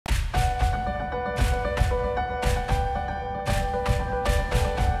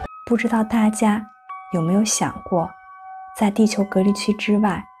不知道大家有没有想过，在地球隔离区之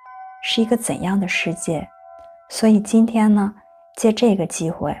外是一个怎样的世界？所以今天呢，借这个机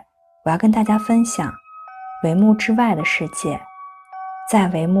会，我要跟大家分享帷幕之外的世界。在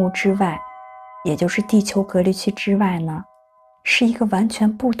帷幕之外，也就是地球隔离区之外呢，是一个完全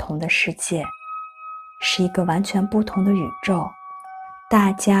不同的世界，是一个完全不同的宇宙。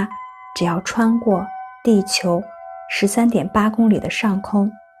大家只要穿过地球13.8公里的上空，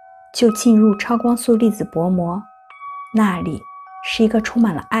就进入超光速粒子薄膜，那里是一个充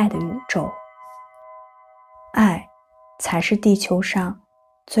满了爱的宇宙。爱才是地球上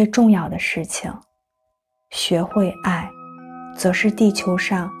最重要的事情，学会爱则是地球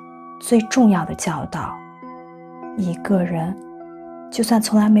上最重要的教导。一个人就算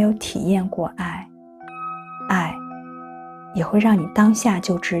从来没有体验过爱，爱也会让你当下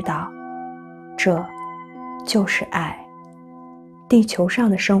就知道，这就是爱。地球上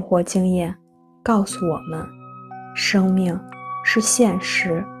的生活经验告诉我们，生命是现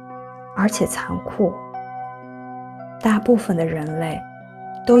实而且残酷。大部分的人类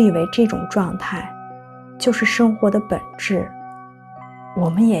都以为这种状态就是生活的本质，我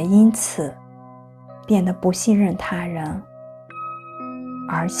们也因此变得不信任他人，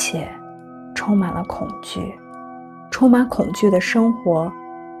而且充满了恐惧。充满恐惧的生活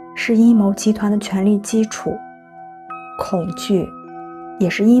是阴谋集团的权力基础，恐惧也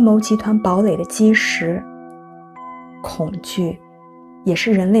是阴谋集团堡垒的基石，恐惧也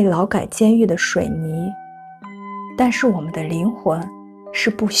是人类劳改监狱的水泥。但是我们的灵魂是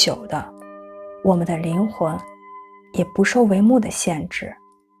不朽的，我们的灵魂也不受帷幕的限制，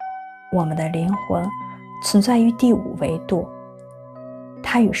我们的灵魂存在于第5维度，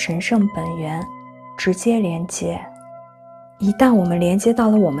它与神圣本源直接连接。一旦我们连接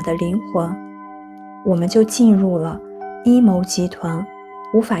到了我们的灵魂，我们就进入了阴谋集团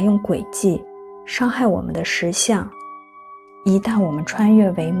无法用诡计伤害我们的实相。一旦我们穿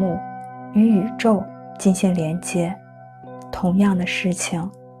越帷幕与宇宙进行连接，同样的事情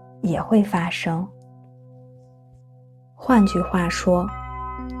也会发生。换句话说，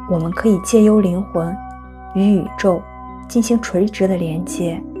我们可以借由灵魂与宇宙进行垂直的连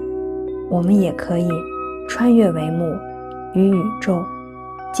接，我们也可以穿越帷幕与宇宙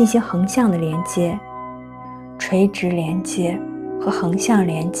进行横向的连接。垂直连接和横向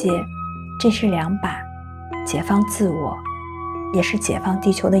连接，这是2把解放自我，也是解放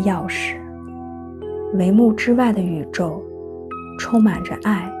地球的钥匙。帷幕之外的宇宙充满着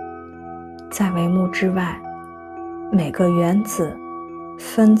爱，在帷幕之外，每个原子、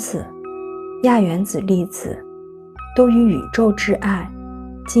分子、亚原子、粒子都与宇宙之爱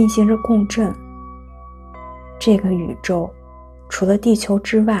进行着共振。这个宇宙除了地球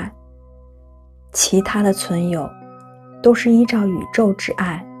之外，其他的存有都是依照宇宙之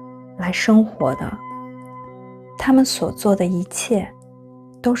爱来生活的，他们所做的一切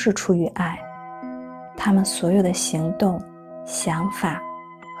都是出于爱，他们所有的行动、想法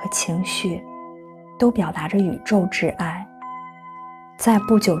和情绪都表达着宇宙之爱。在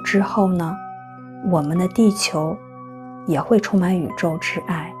不久之后呢，我们的地球也会充满宇宙之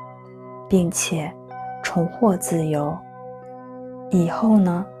爱，并且重获自由。以后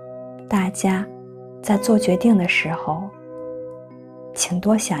呢，大家在做决定的时候，请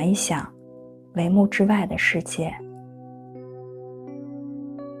多想一想帷幕之外的世界。